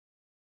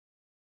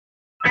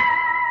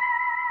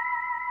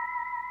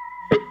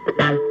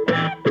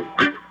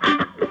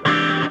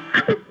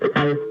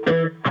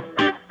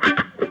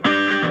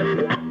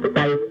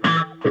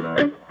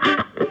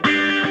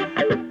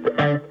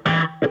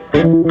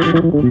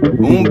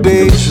Um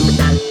beijo,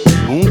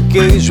 um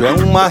queijo, é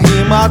uma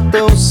rima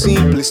tão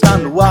simples, tá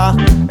no ar.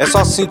 É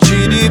só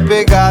sentir e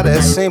pegar,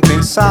 é sem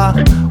pensar.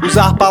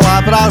 Usar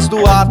palavras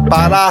do ar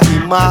para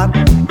rimar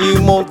e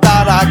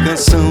montar a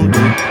canção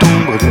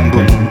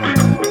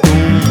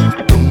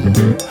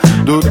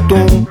do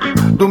tum,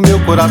 do meu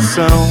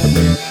coração.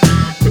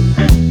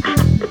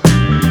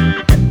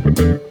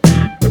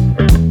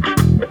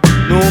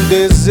 Num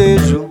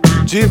desejo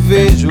te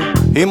vejo,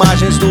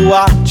 imagens do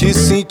ar, te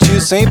sentir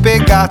sem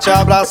pegar, te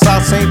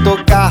abraçar sem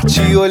tocar,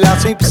 te olhar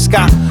sem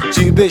piscar,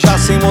 te beijar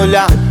sem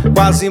molhar,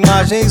 com as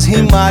imagens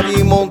rimar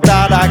e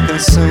montar a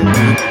canção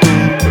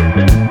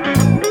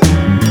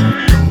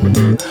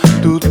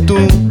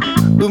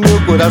do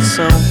meu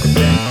coração.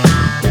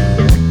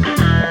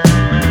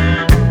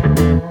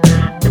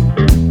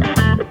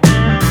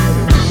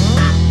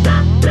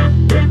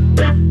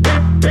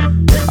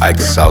 Ai,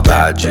 que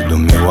saudade do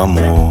meu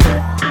amor.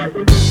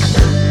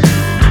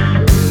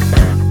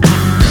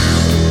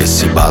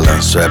 Esse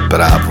balanço é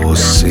pra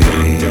você.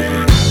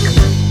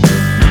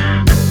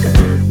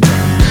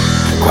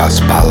 Com as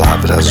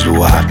palavras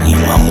do ar e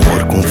um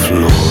amor com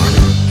flor,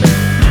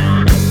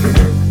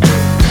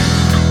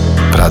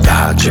 pra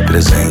dar de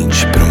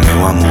presente pro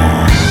meu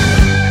amor.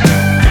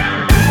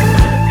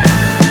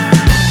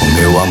 O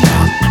meu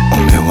amor, o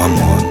meu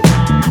amor.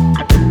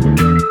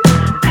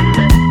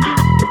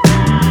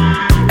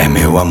 É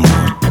meu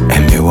amor, é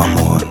meu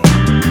amor.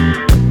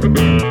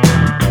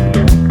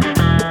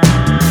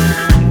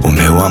 O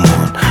meu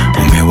amor,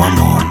 o meu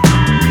amor.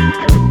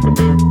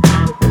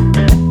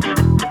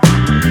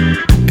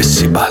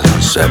 Esse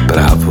balanço é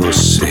pra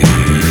você.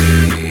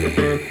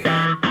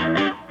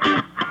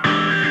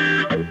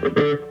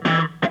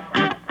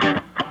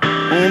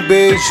 Um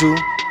beijo,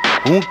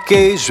 um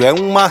queijo, é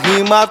uma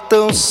rima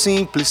tão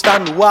simples, tá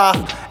no ar.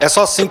 É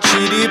só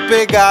sentir e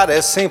pegar,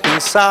 é sem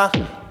pensar.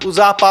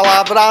 Usar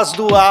palavras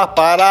do ar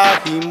para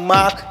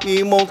rimar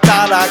e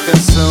montar a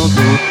canção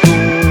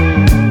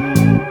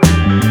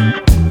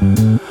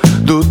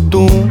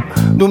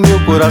do meu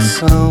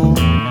coração.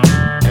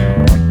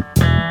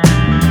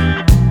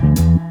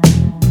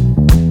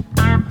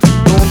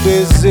 Num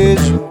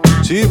desejo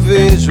te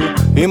vejo,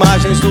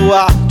 imagens do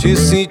ar, te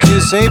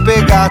sentir sem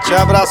pegar, te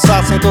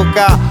abraçar sem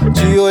tocar,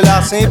 te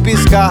olhar sem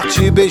piscar,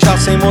 te beijar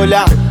sem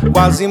molhar, com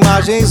as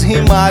imagens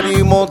rimar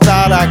e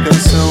montar a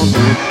canção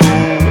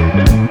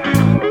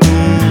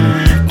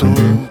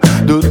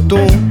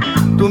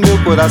do meu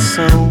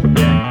coração.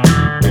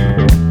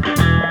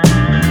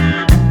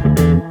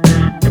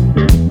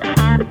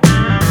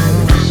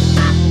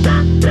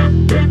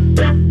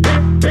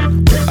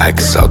 Ai,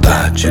 que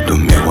saudade do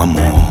meu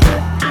amor.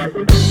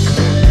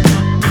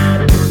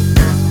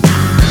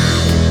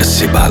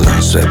 Esse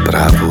balanço é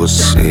pra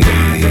você.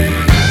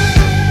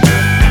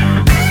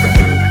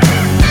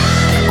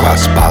 Com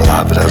as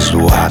palavras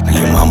do ar e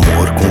um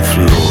amor com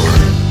flor,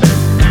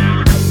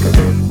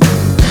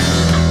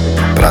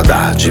 pra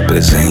dar de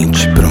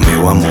presente pro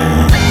meu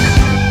amor.